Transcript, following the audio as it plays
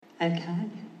Okay,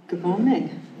 good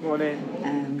morning. Morning.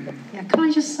 Can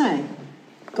I just say,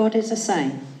 God is the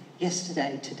same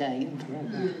yesterday, today and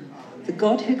forever. The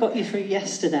God who got you through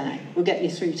yesterday will get you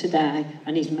through today,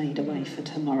 and he's made a way for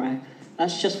tomorrow.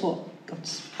 That's just what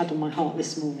God's had on my heart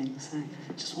this morning, so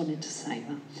I just wanted to say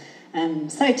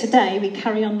that. So today we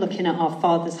carry on looking at our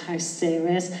Father's House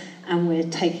series, and we're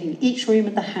taking each room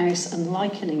of the house and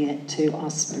likening it to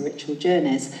our spiritual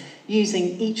journeys,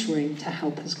 using each room to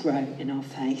help us grow in our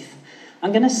faith.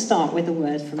 I'm going to start with a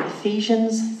word from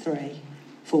Ephesians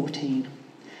 3:14.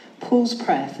 Paul's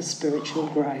prayer for spiritual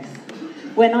growth.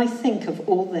 When I think of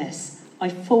all this, I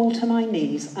fall to my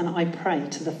knees and I pray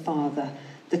to the Father,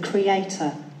 the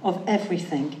Creator of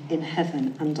everything in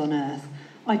heaven and on earth.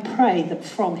 I pray that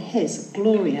from his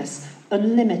glorious,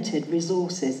 unlimited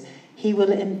resources, he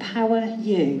will empower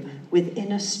you with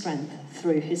inner strength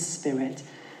through his Spirit.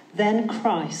 Then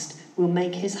Christ will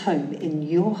make his home in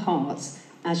your hearts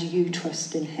as you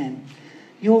trust in him.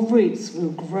 Your roots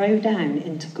will grow down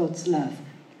into God's love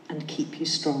and keep you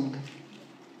strong.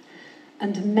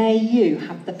 And may you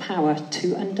have the power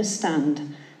to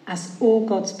understand, as all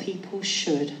God's people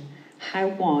should, how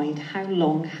wide, how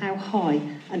long, how high,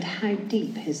 and how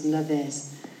deep his love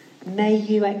is. May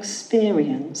you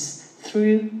experience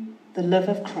through the love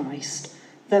of Christ,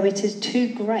 though it is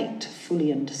too great to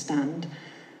fully understand,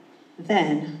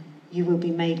 then you will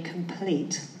be made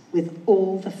complete with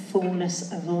all the fullness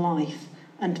of life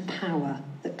and power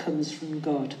that comes from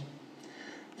God.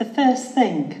 The first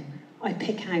thing I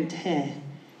pick out here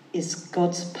is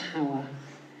God's power.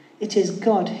 It is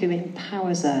God who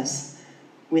empowers us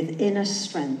with inner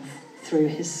strength through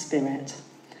his Spirit.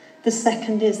 The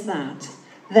second is that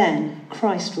then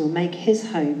Christ will make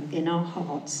his home in our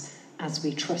hearts as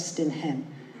we trust in him.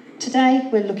 Today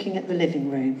we're looking at the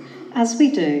living room. As we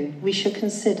do, we should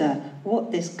consider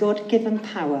what this God-given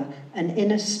power and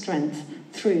inner strength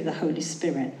through the Holy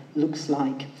Spirit looks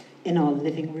like in our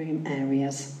living room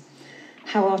areas.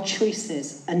 How our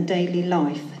choices and daily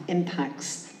life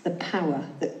impacts the power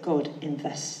that God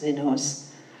invests in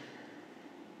us.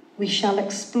 We shall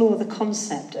explore the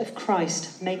concept of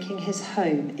Christ making his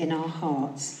home in our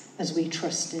hearts as we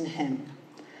trust in him.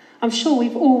 I'm sure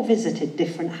we've all visited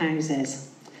different houses.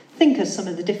 Think of some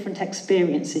of the different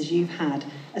experiences you've had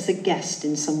as a guest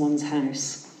in someone's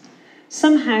house.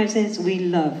 Some houses we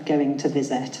love going to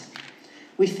visit.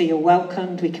 We feel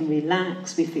welcomed, we can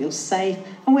relax, we feel safe,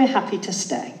 and we're happy to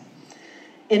stay.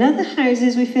 In other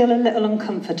houses, we feel a little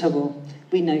uncomfortable.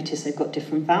 We notice they've got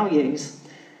different values.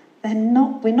 We're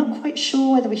not quite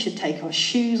sure whether we should take our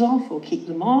shoes off or keep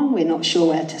them on. We're not sure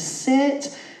where to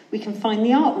sit. We can find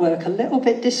the artwork a little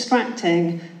bit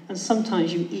distracting, and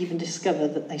sometimes you even discover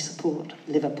that they support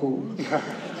Liverpool.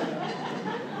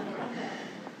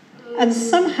 And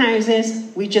some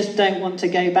houses we just don't want to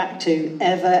go back to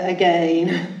ever again.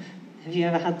 Have you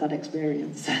ever had that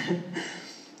experience?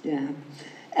 Yeah.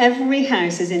 Every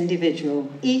house is individual.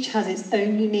 Each has its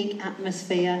own unique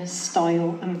atmosphere,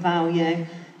 style and value.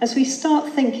 As we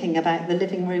start thinking about the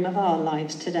living room of our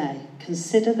lives today,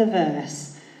 consider the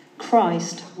verse,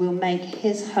 Christ will make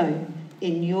his home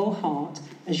in your heart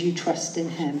as you trust in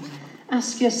him.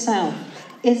 Ask yourself,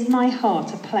 is my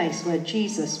heart a place where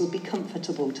Jesus will be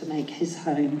comfortable to make his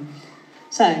home?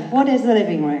 So, what is the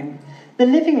living room? The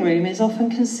living room is often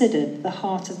considered the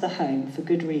heart of the home for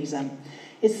good reason.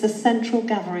 It's the central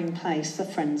gathering place for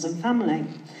friends and family.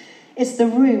 It's the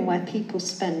room where people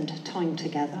spend time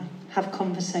together, have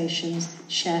conversations,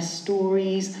 share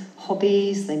stories,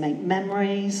 hobbies, they make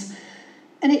memories.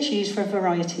 And it's used for a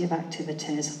variety of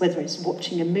activities, whether it's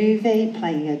watching a movie,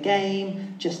 playing a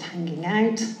game, just hanging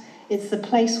out. It's the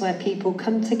place where people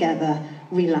come together,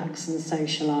 relax and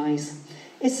socialise.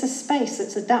 It's a space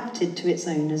that's adapted to its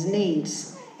owner's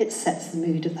needs. It sets the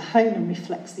mood of the home and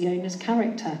reflects the owner's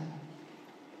character.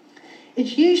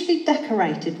 It's usually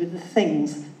decorated with the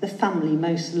things the family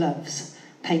most loves.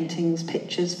 Paintings,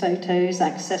 pictures, photos,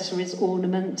 accessories,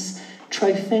 ornaments,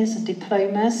 trophies,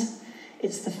 diplomas.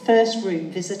 It's the first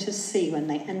room visitors see when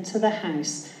they enter the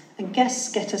house, and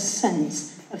guests get a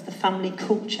sense of the family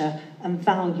culture and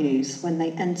values when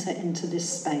they enter into this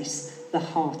space, the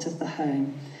heart of the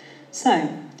home. So,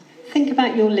 think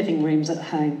about your living rooms at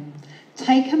home.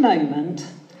 Take a moment,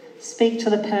 speak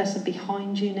to the person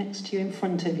behind you, next to you, in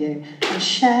front of you, and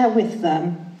share with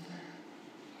them.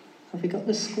 Have we got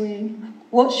the screen?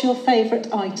 What's your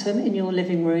favourite item in your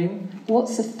living room?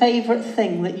 What's the favourite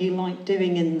thing that you like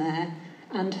doing in there?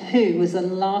 And who was the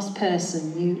last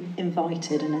person you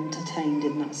invited and entertained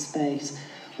in that space?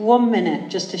 1 minute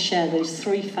just to share those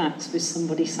 3 facts with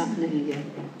somebody sat near you.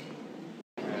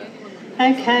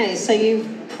 Okay, so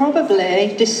you've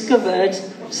probably discovered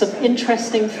some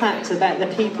interesting facts about the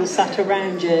people sat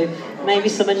around you, maybe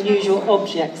some unusual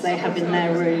objects they have in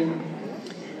their room.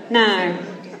 Now,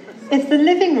 if the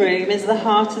living room is the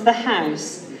heart of the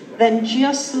house, then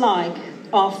just like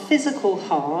our physical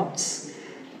hearts,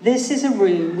 this is a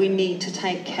room we need to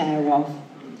take care of.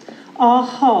 Our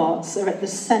hearts are at the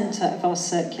centre of our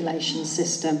circulation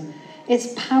system.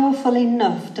 It's powerful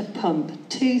enough to pump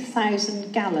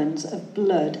 2,000 gallons of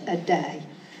blood a day.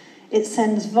 It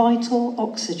sends vital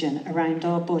oxygen around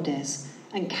our bodies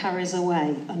and carries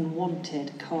away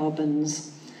unwanted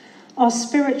carbons. Our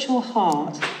spiritual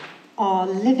heart, our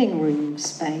living room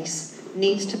space,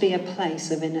 needs to be a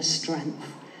place of inner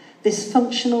strength. This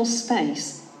functional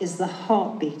space is the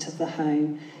heartbeat of the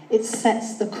home. It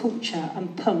sets the culture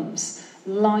and pumps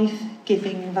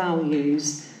life-giving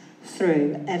values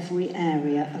through every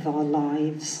area of our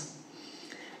lives.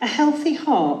 A healthy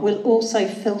heart will also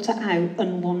filter out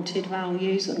unwanted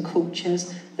values and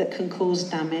cultures that can cause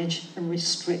damage and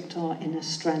restrict our inner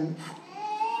strength.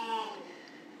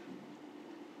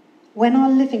 When our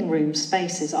living room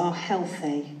spaces are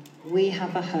healthy, we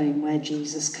have a home where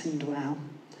Jesus can dwell.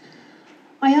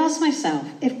 I ask myself,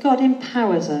 if God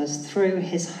empowers us through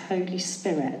his Holy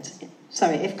Spirit,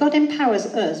 if God empowers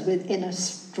us with inner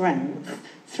strength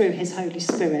through his Holy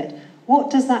Spirit,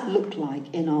 what does that look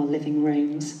like in our living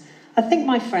rooms? I think,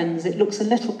 my friends, it looks a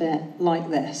little bit like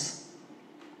this.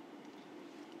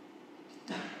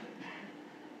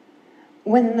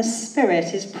 When the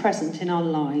Spirit is present in our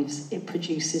lives, it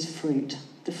produces fruit,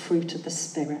 the fruit of the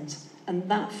Spirit, and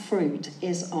that fruit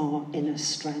is our inner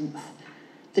strength.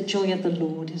 The joy of the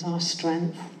Lord is our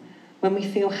strength. When we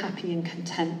feel happy and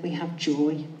content, we have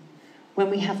joy. When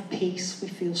we have peace, we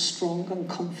feel strong and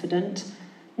confident,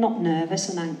 not nervous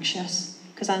and anxious,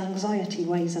 because anxiety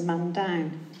weighs a man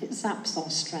down. It zaps our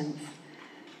strength.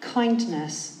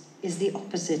 Kindness is the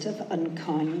opposite of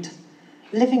unkind.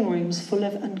 Living rooms full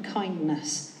of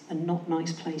unkindness are not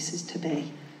nice places to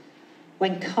be.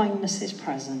 When kindness is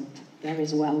present, there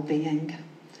is well-being.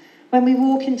 When we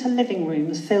walk into living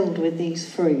rooms filled with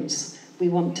these fruits, we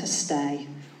want to stay.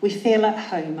 We feel at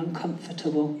home and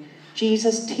comfortable.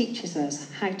 Jesus teaches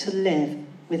us how to live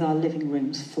with our living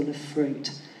rooms full of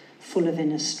fruit, full of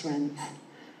inner strength.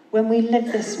 When we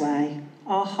live this way,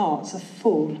 our hearts are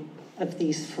full of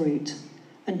these fruit,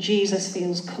 and Jesus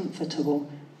feels comfortable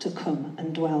to come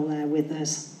and dwell there with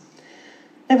us.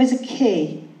 There is a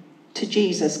key to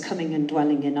Jesus coming and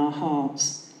dwelling in our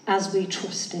hearts as we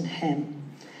trust in him.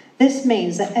 This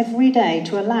means that every day,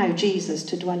 to allow Jesus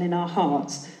to dwell in our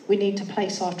hearts, we need to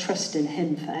place our trust in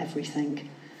him for everything.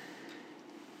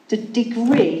 The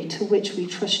degree to which we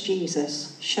trust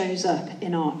Jesus shows up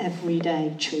in our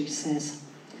everyday choices.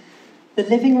 The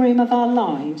living room of our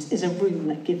lives is a room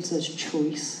that gives us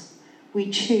choice. We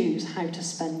choose how to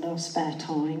spend our spare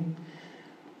time.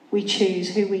 We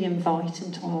choose who we invite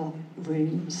into our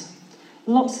rooms.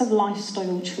 Lots of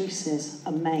lifestyle choices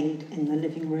are made in the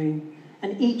living room.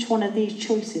 And each one of these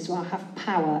choices will have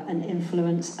power and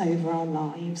influence over our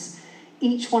lives.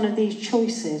 Each one of these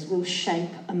choices will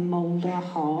shape and mould our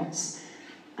hearts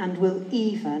and will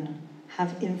even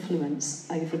have influence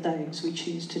over those we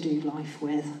choose to do life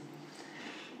with.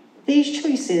 These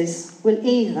choices will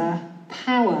either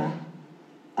power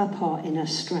up our inner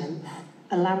strength,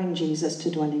 allowing Jesus to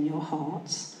dwell in your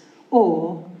hearts,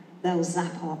 or they'll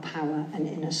zap our power and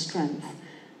inner strength.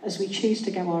 As we choose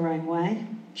to go our own way,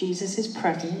 Jesus'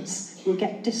 presence will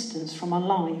get distance from our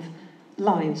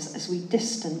lives as we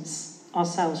distance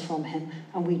ourselves from him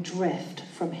and we drift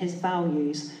from his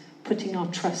values, putting our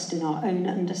trust in our own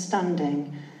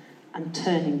understanding and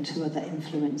turning to other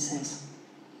influences.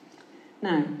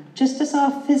 Now, just as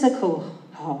our physical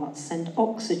hearts send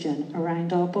oxygen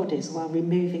around our bodies while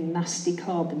removing nasty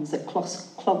carbons that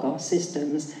clog our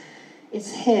systems,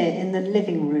 it's here in the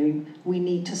living room we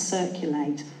need to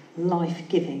circulate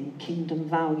life-giving kingdom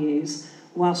values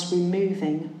whilst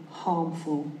removing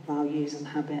harmful values and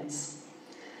habits.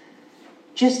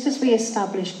 Just as we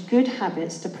establish good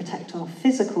habits to protect our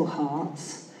physical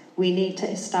hearts, we need to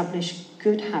establish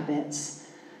good habits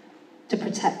to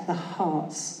protect the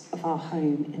hearts of our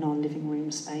home in our living room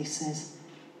spaces.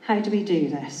 How do we do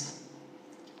this?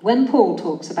 When Paul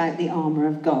talks about the armour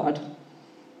of God,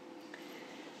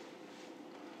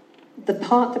 the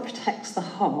part that protects the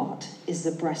heart is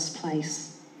the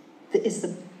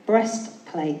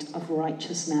breastplate of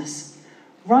righteousness.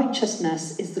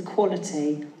 Righteousness is the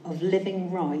quality of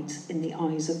living right in the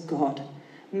eyes of God,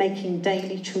 making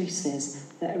daily choices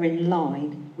that are in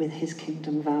line with his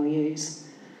kingdom values.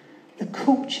 The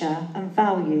culture and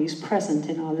values present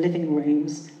in our living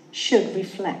rooms should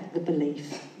reflect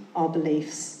our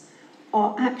beliefs.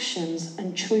 Our actions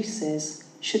and choices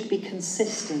should be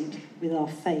consistent with our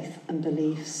faith and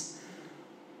beliefs.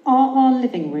 Are our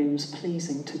living rooms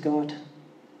pleasing to God?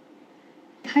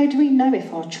 How do we know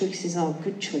if our choices are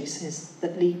good choices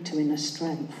that lead to inner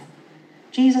strength?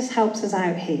 Jesus helps us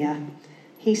out here.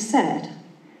 He said,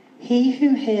 "He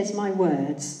who hears my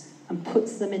words and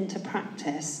puts them into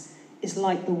practice is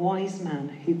like the wise man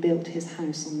who built his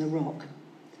house on the rock."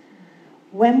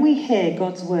 When we hear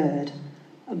God's word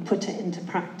and put it into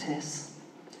practice,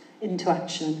 into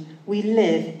action, we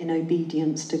live in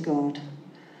obedience to God.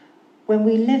 When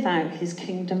we live out his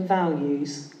kingdom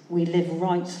values, we live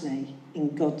rightly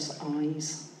in God's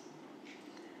eyes.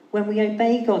 When we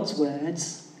obey God's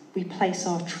words, we place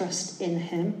our trust in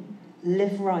him,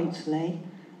 live rightly,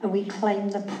 and we claim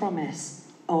the promise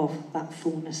of that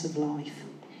fullness of life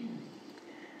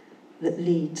that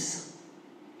leads.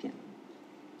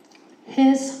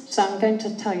 So I'm going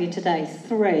to tell you today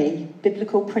 3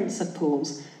 biblical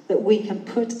principles that we can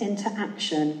put into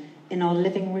action in our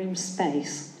living room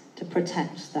space to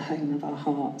protect the home of our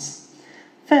hearts.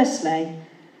 Firstly,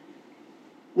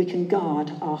 we can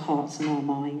guard our hearts and our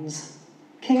minds.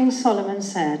 King Solomon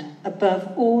said,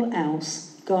 "Above all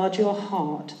else, guard your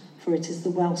heart, for it is the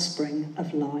wellspring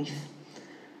of life."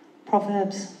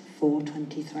 Proverbs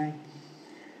 4:23.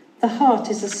 The heart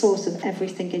is the source of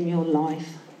everything in your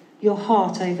life. Your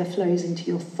heart overflows into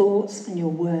your thoughts and your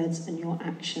words and your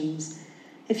actions.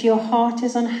 If your heart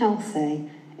is unhealthy,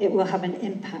 it will have an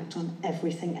impact on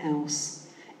everything else.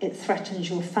 It threatens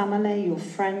your family, your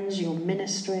friends, your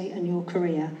ministry and your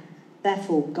career.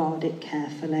 Therefore, guard it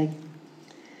carefully.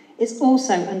 It's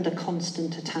also under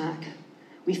constant attack.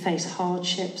 We face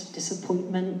hardships,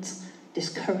 disappointment,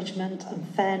 discouragement,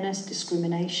 unfairness,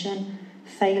 discrimination,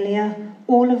 failure,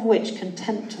 all of which can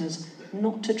tempt us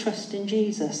not to trust in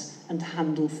Jesus and to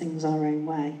handle things our own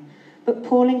way. But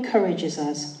Paul encourages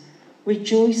us,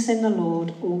 "Rejoice in the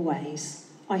Lord always.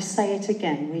 I say it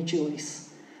again, rejoice.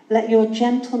 Let your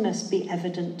gentleness be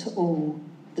evident to all.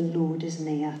 The Lord is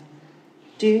near.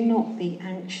 Do not be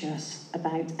anxious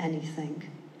about anything,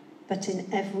 but in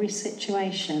every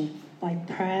situation, by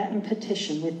prayer and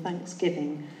petition with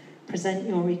thanksgiving, present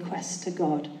your requests to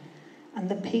God, and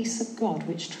the peace of God,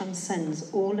 which transcends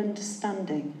all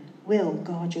understanding, will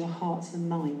guard your hearts and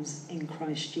minds in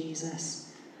Christ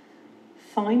Jesus."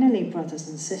 Finally, brothers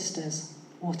and sisters,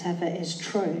 whatever is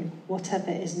true, whatever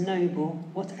is noble,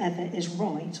 whatever is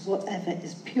right, whatever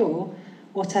is pure,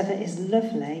 whatever is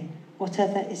lovely,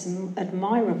 whatever is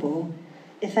admirable,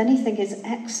 if anything is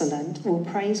excellent or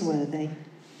praiseworthy,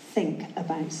 think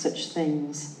about such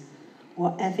things.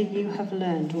 Whatever you have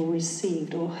learned or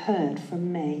received or heard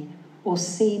from me or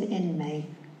seen in me,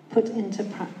 put into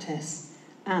practice,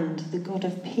 and the God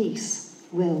of peace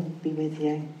will be with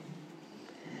you.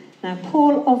 Now,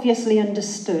 Paul obviously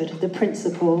understood the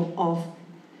principle of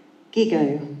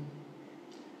gigo,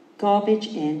 garbage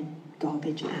in,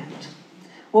 garbage out.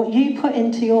 What you put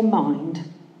into your mind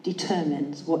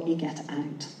determines what you get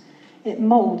out. It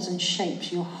moulds and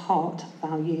shapes your heart,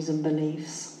 values and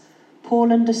beliefs.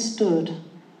 Paul understood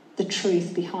the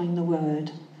truth behind the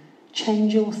word.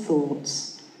 Change your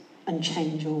thoughts and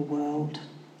change your world.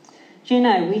 Do you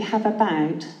know, we have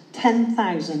about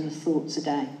 10,000 thoughts a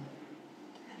day.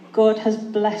 God has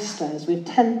blessed us with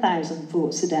 10,000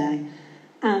 thoughts a day,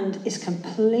 and it's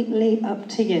completely up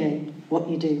to you what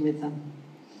you do with them.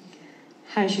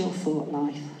 How's your thought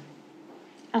life?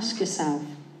 Ask yourself,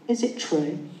 is it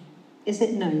true? Is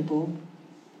it noble?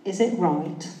 Is it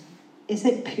right? Is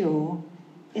it pure?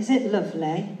 Is it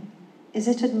lovely? Is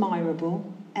it admirable,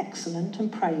 excellent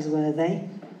and praiseworthy?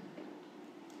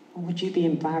 Or would you be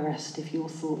embarrassed if your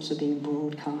thoughts were being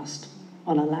broadcast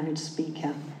on a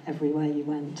loudspeaker everywhere you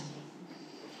went?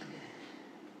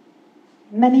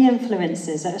 Many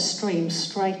influences that are streamed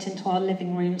straight into our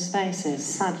living room spaces,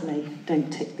 sadly,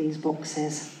 don't tick these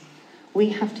boxes. We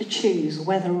have to choose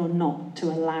whether or not to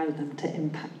allow them to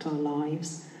impact our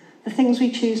lives. The things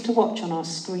we choose to watch on our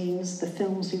screens, the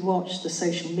films we watch, the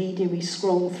social media we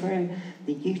scroll through,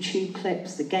 the YouTube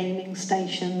clips, the gaming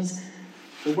stations,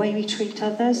 the way we treat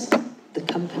others, the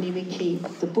company we keep,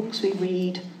 the books we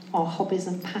read, our hobbies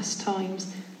and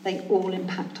pastimes, they all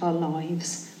impact our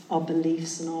lives, our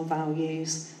beliefs and our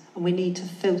values, and we need to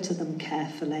filter them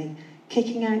carefully,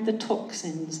 kicking out the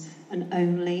toxins and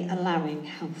only allowing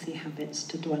healthy habits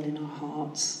to dwell in our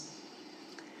hearts.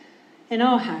 In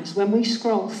our house, when we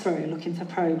scroll through looking for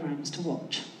programmes to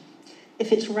watch,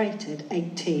 if it's rated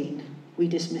 18, we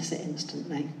dismiss it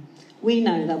instantly. We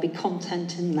know there'll be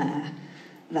content in there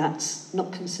that's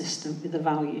not consistent with the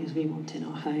values we want in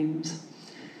our homes.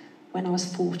 When I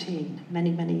was 14,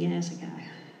 many, many years ago,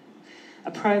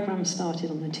 a programme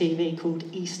started on the TV called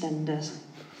EastEnders.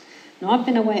 Now, I've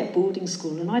been away at boarding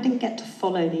school and I didn't get to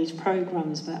follow these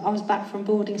programmes, but I was back from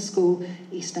boarding school,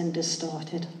 EastEnders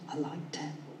started, I liked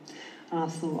it. And I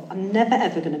thought, I'm never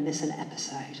ever going to miss an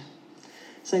episode.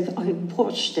 So I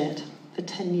watched it for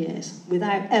 10 years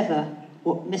without ever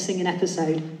missing an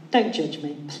episode. Don't judge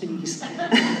me, please.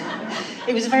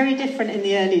 It was very different in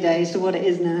the early days to what it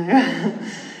is now.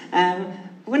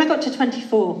 When I got to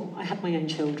 24, I had my own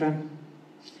children.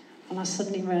 And I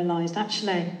suddenly realised,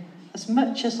 actually, as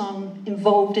much as I'm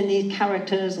involved in these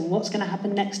characters and what's going to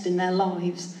happen next in their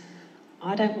lives,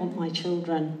 I don't want my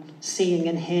children seeing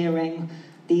and hearing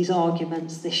these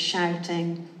arguments, this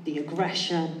shouting, the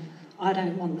aggression. I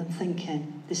don't want them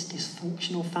thinking this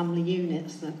dysfunctional family unit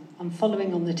that I'm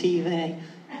following on the TV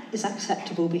is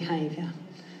acceptable behaviour.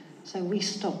 So we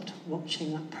stopped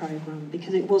watching that programme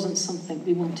because it wasn't something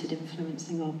we wanted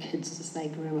influencing our kids as they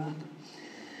grew up.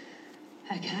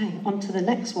 Okay, on to the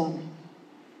next one.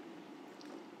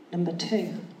 Number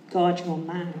 2, guard your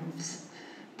mouths.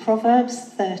 Proverbs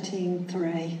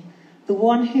 13:3. The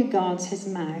one who guards his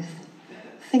mouth,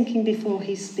 thinking before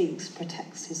he speaks,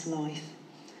 protects his life.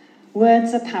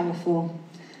 Words are powerful.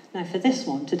 Now, for this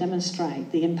one, to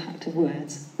demonstrate the impact of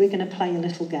words, we're going to play a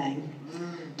little game.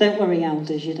 Don't worry,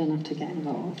 elders, you don't have to get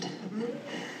involved.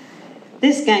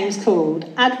 This game's called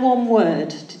Add One Word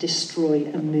to Destroy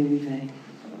a Movie.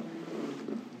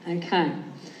 Okay,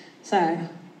 so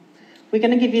we're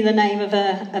going to give you the name of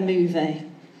a movie.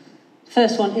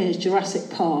 First one is Jurassic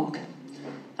Park.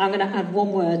 I'm going to add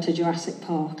one word to Jurassic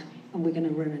Park and we're going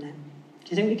to ruin it. Do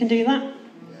you think we can do that?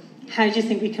 How do you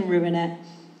think we can ruin it?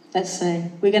 Let's see.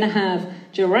 We're going to have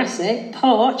Jurassic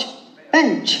Park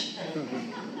bench.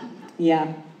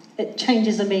 Yeah, it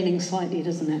changes the meaning slightly,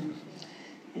 doesn't it?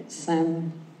 It's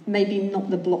maybe not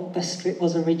the blockbuster it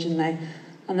was originally.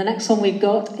 And the next one we've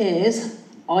got is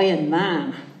Iron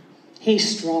Man.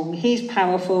 He's strong, he's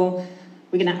powerful.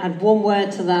 We're going to add one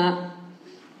word to that.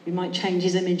 We might change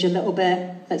his image a little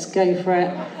bit. Let's go for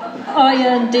it.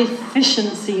 Iron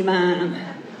Deficiency Man.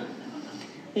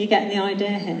 Are you getting the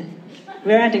idea here?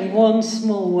 We're adding one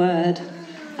small word.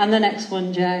 And the next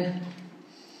one, Joe.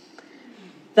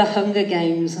 The Hunger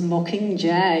Games,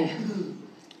 Mockingjay.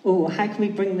 Oh, how can we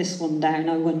bring this one down,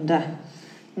 I wonder?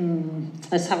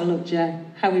 Let's have a look, Joe.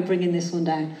 How are we bringing this one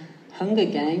down? Hunger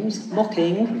Games,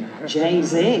 mocking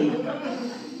Jay-Z.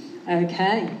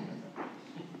 Okay.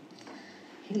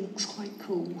 He looks quite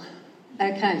cool.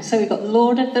 Okay, so we've got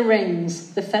Lord of the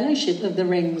Rings, the Fellowship of the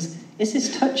Rings. Is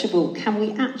this touchable? Can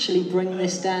we actually bring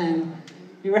this down?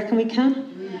 You reckon we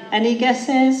can? Any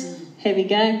guesses? Here we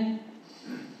go.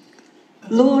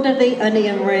 Lord of the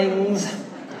Onion Rings.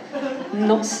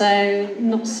 Not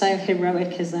so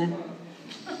heroic, is it?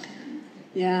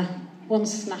 Yeah, one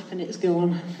snap and it's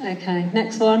gone. Okay,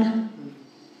 next one.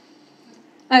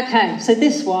 Okay, so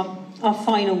this one, our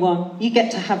final one, you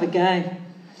get to have a go.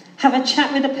 Have a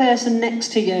chat with the person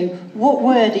next to you. What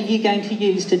word are you going to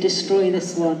use to destroy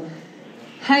this one?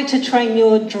 How to Train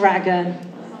Your Dragon.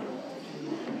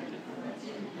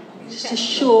 Just a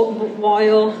short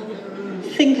while.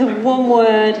 Think of one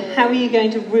word. How are you going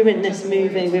to ruin this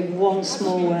movie with one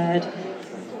small word?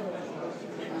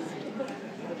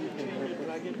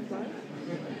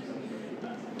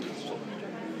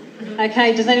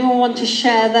 Okay, does anyone want to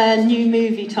share their new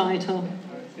movie title?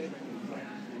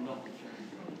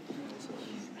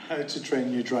 How to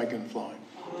Train Your Dragonfly.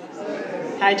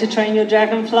 How to Train Your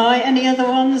Dragonfly. Any other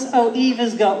ones? Oh,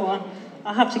 Eva's got one.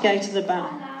 I'll have to go to the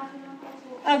back.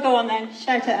 Oh, go on then.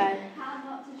 Shout it out. How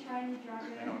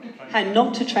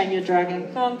not to train your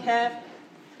dragon. Go on, Kev.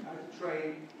 How to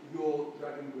train your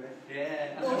dragon breath.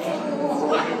 Yeah.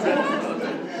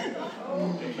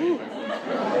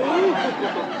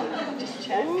 Just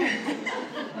check.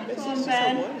 Go on,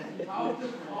 Ben. How to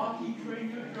potty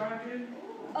train your dragon.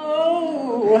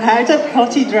 Oh, how to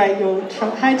potty train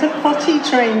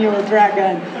your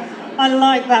dragon. I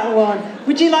like that one.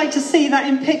 Would you like to see that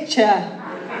in picture?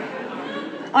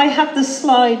 I have the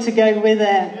slide to go with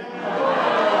it.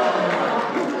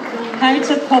 How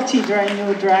to potty train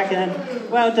your dragon.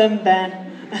 Well done, Ben.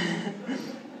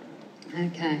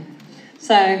 Okay.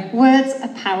 So, words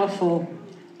are powerful.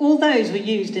 All those were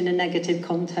used in a negative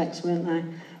context, weren't they?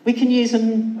 We can use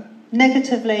them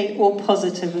negatively or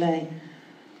positively.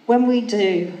 When we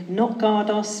do not guard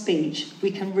our speech,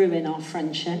 we can ruin our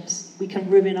friendships, we can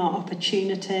ruin our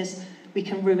opportunities, we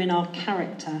can ruin our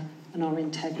character and our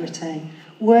integrity.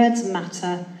 Words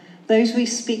matter. Those we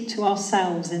speak to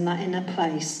ourselves in that inner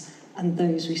place and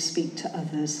those we speak to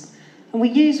others. And we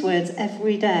use words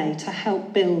every day to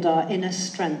help build our inner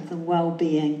strength and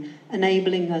well-being,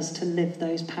 enabling us to live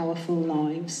those powerful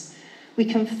lives. We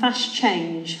can fast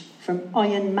change from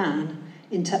Iron Man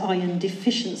into Iron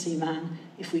Deficiency Man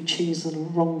if we choose the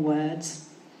wrong words.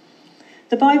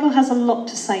 The Bible has a lot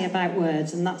to say about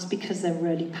words, and that's because they're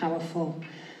really powerful.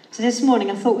 So this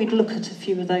morning I thought we'd look at a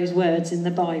few of those words in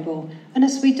the Bible. And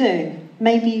as we do,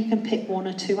 maybe you can pick one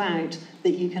or two out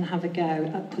that you can have a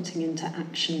go at putting into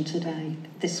action today,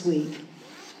 this week.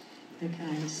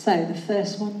 Okay, so the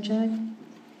first one, Joe.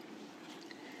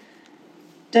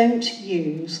 Don't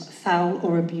use foul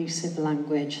or abusive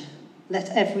language. Let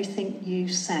everything you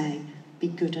say be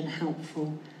good and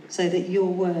helpful, so that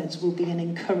your words will be an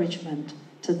encouragement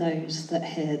to those that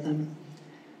hear them.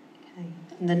 Okay.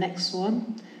 And the next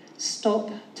one, stop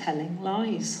telling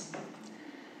lies.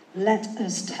 Let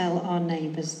us tell our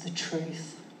neighbours the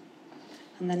truth.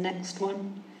 And the next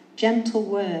one, gentle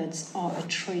words are a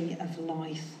tree of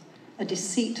life. A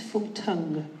deceitful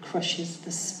tongue crushes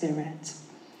the spirit.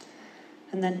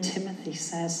 And then Timothy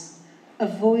says,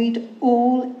 avoid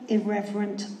all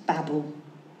irreverent babble.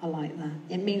 I like that.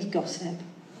 It means gossip.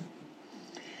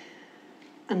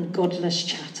 And godless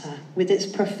chatter, with its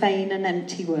profane and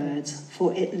empty words,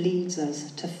 for it leads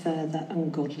us to further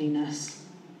ungodliness.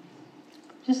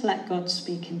 Just let God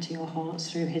speak into your hearts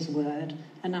through his word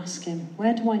and ask him,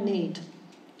 where do I need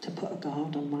to put a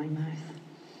guard on my mouth?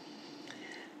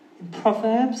 In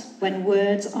Proverbs, when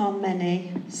words are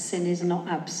many, sin is not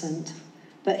absent,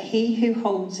 but he who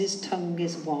holds his tongue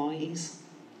is wise.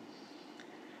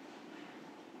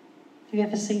 Have you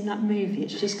ever seen that movie?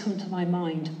 It's just come to my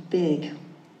mind, Big.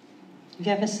 Have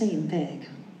you ever seen Big?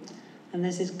 And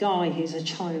there's this guy who's a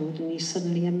child and he's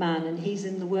suddenly a man and he's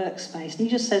in the workspace and he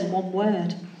just says one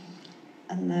word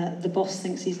and the boss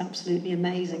thinks he's absolutely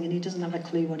amazing and he doesn't have a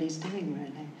clue what he's doing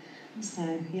really.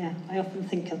 So yeah, I often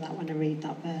think of that when I read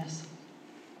that verse.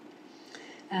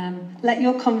 Let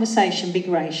your conversation be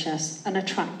gracious and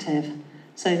attractive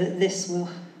so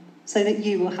that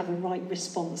you will have a right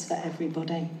response for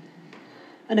everybody.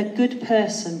 And a good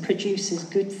person produces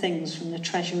good things from the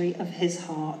treasury of his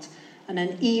heart, and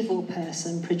an evil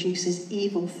person produces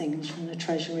evil things from the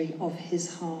treasury of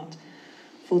his heart.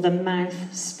 For the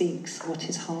mouth speaks what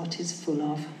his heart is full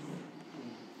of.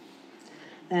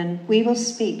 Then we will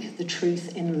speak the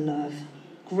truth in love,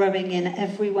 growing in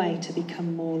every way to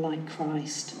become more like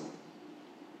Christ.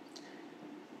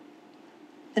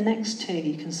 The next two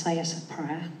you can say as a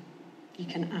prayer. You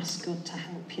can ask God to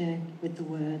help you with the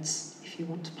words if you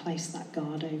want to place that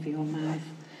guard over your mouth.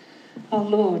 Oh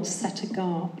Lord, set a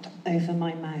guard over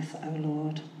my mouth, O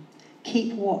Lord.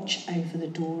 Keep watch over the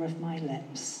door of my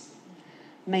lips.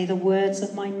 May the words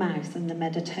of my mouth and the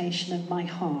meditation of my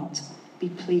heart be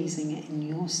pleasing in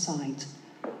your sight,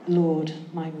 Lord,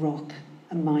 my rock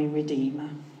and my redeemer.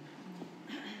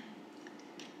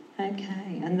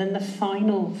 Okay, and then the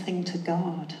final thing to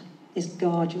guard is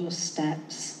guard your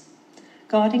steps.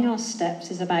 Guarding our steps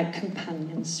is about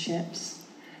companionships.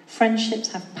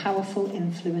 Friendships have powerful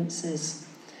influences,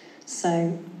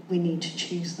 so we need to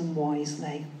choose them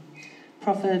wisely.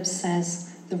 Proverbs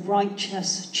says, the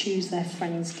righteous choose their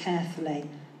friends carefully,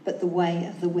 but the way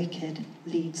of the wicked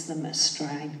leads them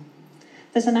astray.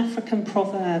 There's an African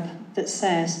proverb that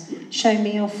says, show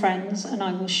me your friends and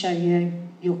I will show you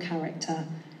your character.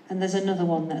 And there's another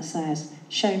one that says,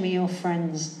 show me your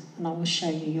friends and I will show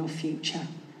you your future.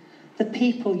 The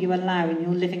people you allow in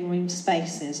your living room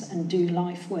spaces and do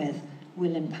life with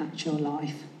will impact your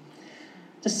life.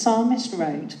 The psalmist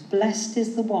wrote, blessed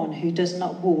is the one who does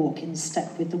not walk in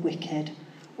step with the wicked,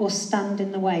 or stand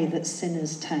in the way that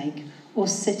sinners take, or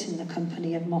sit in the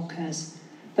company of mockers,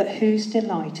 but whose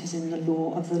delight is in the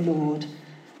law of the Lord,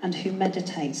 and who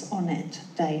meditates on it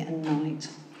day and night.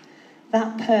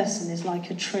 That person is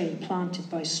like a tree planted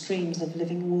by streams of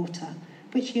living water,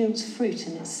 which yields fruit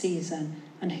in its season,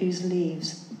 and whose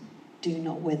leaves do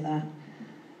not wither.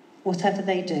 Whatever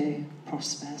they do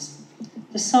prospers.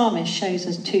 The psalmist shows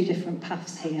us two different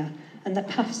paths here, and the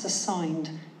paths are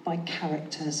signed by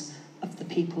characters of the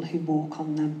people who walk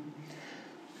on them.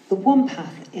 The one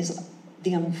path is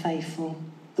the unfaithful,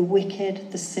 the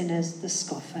wicked, the sinners, the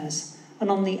scoffers,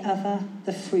 and on the other,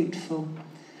 the fruitful,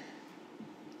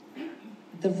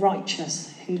 the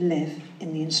righteous who live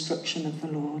in the instruction of the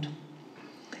Lord.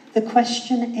 The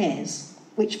question is,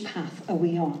 which path are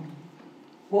we on?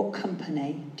 What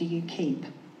company do you keep?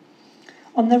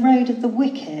 On the road of the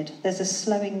wicked, there's a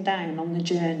slowing down on the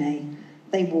journey.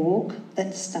 They walk,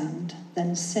 then stand,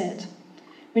 then sit.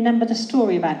 Remember the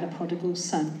story about the prodigal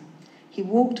son. He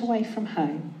walked away from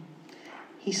home.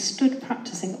 He stood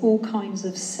practicing all kinds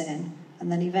of sin,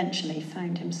 and then eventually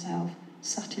found himself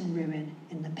sat in ruin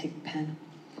in the pig pen.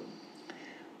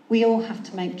 We all have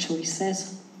to make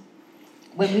choices.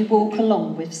 When we walk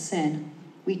along with sin,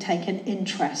 we take an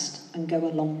interest and go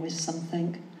along with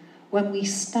something. When we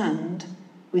stand,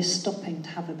 we're stopping to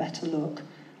have a better look.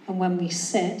 And when we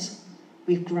sit,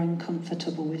 we've grown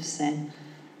comfortable with sin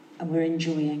and we're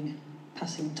enjoying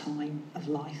passing time of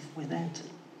life with it.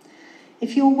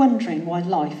 If you're wondering why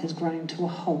life has ground to a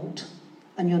halt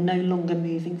and you're no longer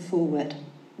moving forward,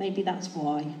 maybe that's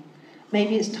why.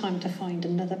 Maybe it's time to find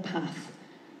another path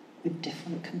with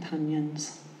different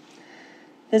companions.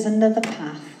 There's another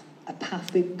path, a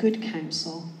path with good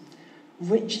counsel,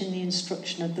 rich in the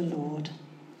instruction of the Lord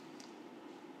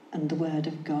and the word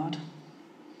of God.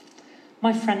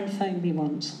 My friend phoned me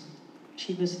once.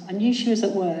 I knew she was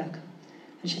at work.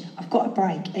 And she said, I've got a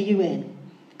break. Are you in?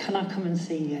 Can I come and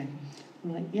see you?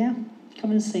 I'm like, yeah,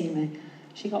 come and see me.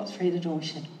 She got through the door.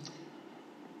 She said,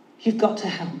 you've got to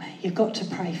help me. You've got to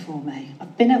pray for me.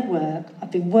 I've been at work.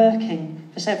 I've been working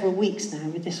for several weeks now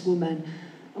with this woman.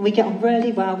 And we get on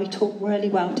really well. We talk really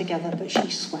well together. But she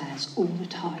swears all the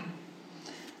time.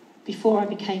 Before I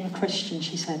became a Christian,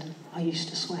 she said, I used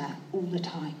to swear all the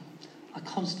time. I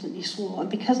constantly swore. And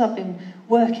because I've been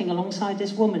working alongside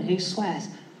this woman who swears,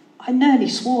 I nearly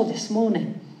swore this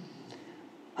morning.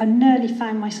 I nearly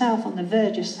found myself on the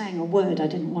verge of saying a word I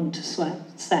didn't want to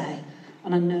say,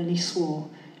 and I nearly swore.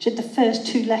 She said, the first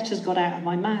 2 letters got out of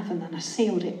my mouth and then I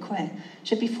sealed it quick.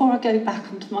 She said, before I go back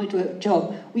onto my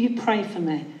job, will you pray for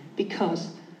me? Because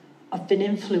I've been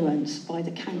influenced by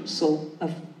the counsel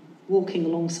of walking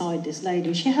alongside this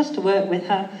lady. She has to work with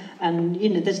her, and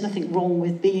there's nothing wrong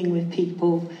with being with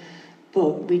people,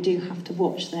 but we do have to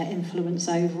watch their influence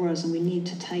over us, and we need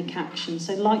to take action.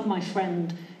 So like my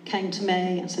friend came to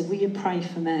me and said, will you pray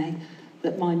for me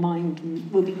that my mind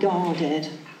will be guarded?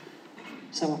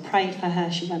 So I prayed for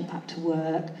her. She went back to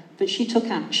work, but she took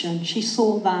action. She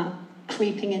saw that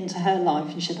creeping into her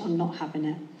life and she said, I'm not having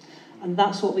it. And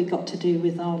that's what we've got to do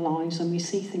with our lives, and we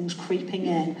see things creeping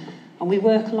in. And we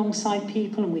work alongside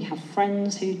people and we have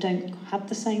friends who don't have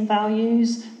the same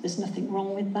values. There's nothing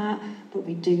wrong with that. But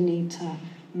we do need to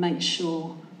make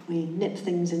sure we nip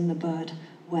things in the bud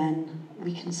when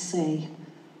we can see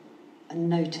and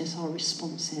notice our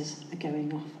responses are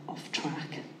going off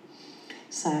track.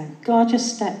 So guard your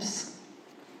steps.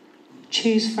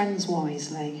 Choose friends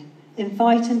wisely.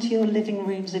 Invite into your living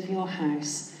rooms of your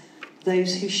house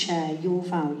those who share your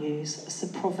values. As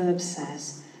the proverb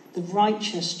says, the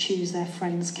righteous choose their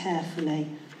friends carefully,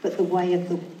 but the way of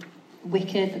the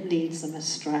wicked leads them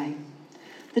astray.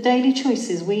 The daily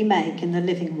choices we make in the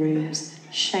living rooms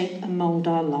shape and mould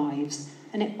our lives.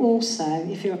 And it also,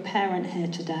 if you're a parent here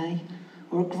today,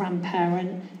 or a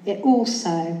grandparent, it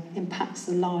also impacts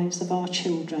the lives of our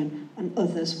children and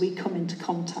others we come into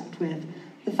contact with.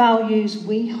 The values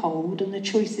we hold and the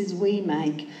choices we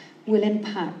make will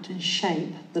impact and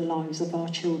shape the lives of our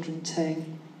children too.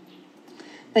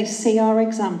 They see our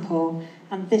example,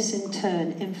 and this in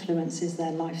turn influences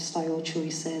their lifestyle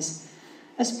choices.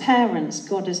 As parents,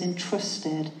 God has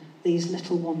entrusted these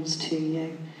little ones to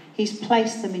you. He's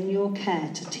placed them in your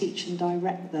care to teach and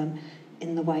direct them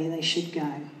in the way they should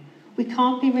go. We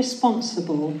can't be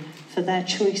responsible for their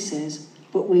choices,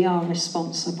 but we are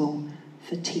responsible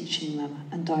for teaching them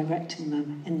and directing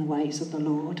them in the ways of the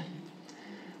Lord.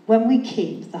 When we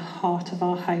keep the heart of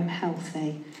our home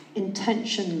healthy,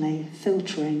 intentionally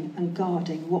filtering and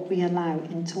guarding what we allow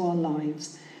into our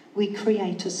lives, we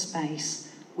create a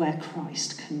space where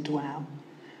Christ can dwell.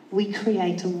 We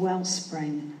create a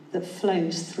wellspring that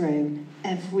flows through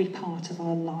every part of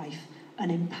our life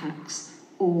and impacts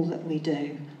all that we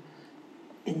do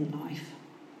in life.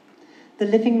 The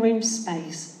living room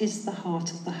space is the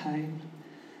heart of the home.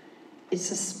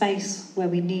 It's a space where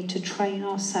we need to train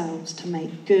ourselves to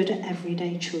make good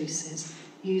everyday choices,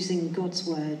 using God's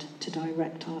word to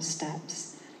direct our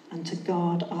steps and to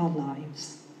guard our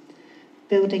lives,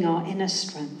 building our inner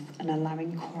strength and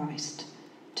allowing Christ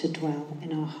to dwell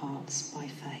in our hearts by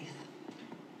faith.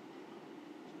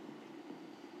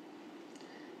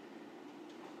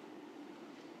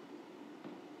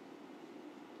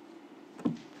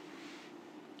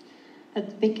 At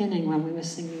the beginning, when we were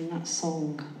singing that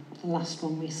song, the last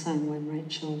one we sang when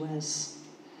Rachel was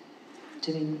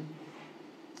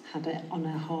had it on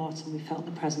her heart and we felt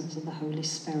the presence of the Holy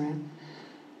Spirit,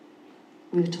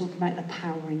 we were talking about the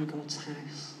power in God's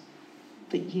house.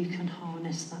 But you can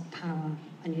harness that power,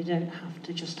 and you don't have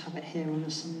to just have it here on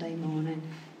a Sunday morning.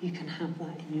 You can have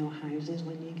that in your houses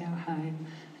when you go home.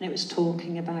 And it was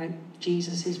talking about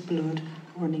Jesus' blood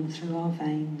running through our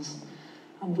veins.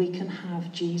 And we can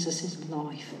have Jesus'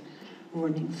 life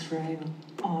running through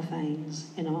our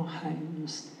veins, in our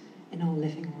homes, in our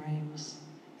living rooms,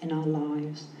 in our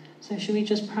lives. So should we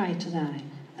just pray today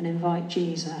and invite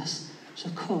Jesus to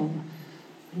come?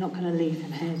 We're not going to leave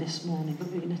him here this morning, but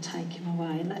we're going to take him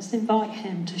away. Let's invite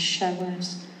him to show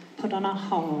us, put on our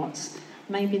hearts,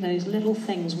 maybe those little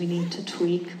things we need to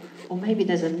tweak, or maybe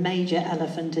there's a major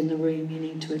elephant in the room you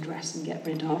need to address and get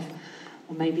rid of,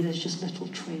 or maybe there's just little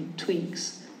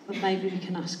tweaks. But maybe we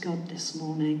can ask God this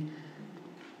morning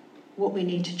what we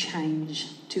need to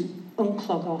change to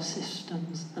unclog our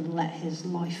systems and let his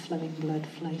life-flowing blood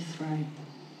flow through.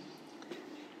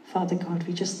 Father God,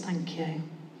 we just thank you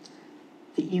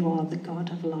that you are the God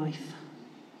of life,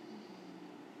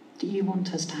 that you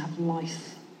want us to have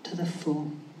life to the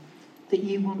full, that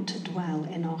you want to dwell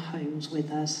in our homes with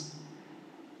us.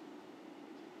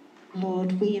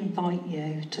 Lord, we invite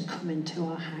you to come into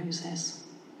our houses.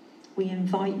 We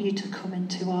invite you to come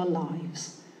into our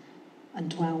lives and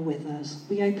dwell with us.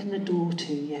 We open the door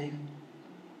to you,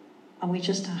 and we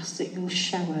just ask that you'll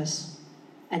show us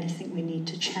anything we need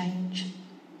to change.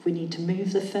 If we need to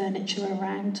move the furniture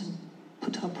around and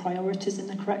put our priorities in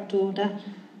the correct order,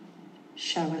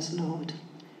 show us, Lord.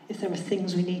 If there are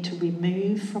things we need to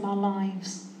remove from our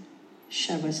lives,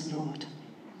 show us, Lord.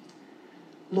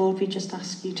 Lord, we just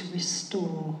ask you to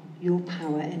restore your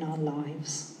power in our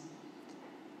lives,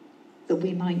 that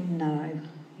we might know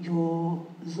your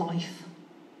life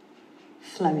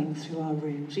flowing through our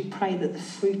rooms. We pray that the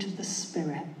fruit of the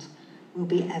Spirit will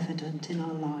be evident in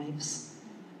our lives,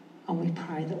 and we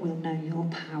pray that we'll know your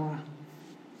power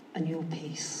and your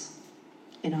peace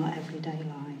in our everyday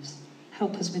lives.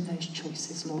 Help us with those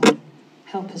choices, Lord.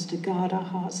 Help us to guard our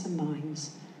hearts and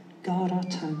minds, guard our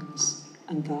tongues,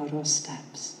 and guard our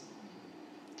steps.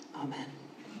 Amen.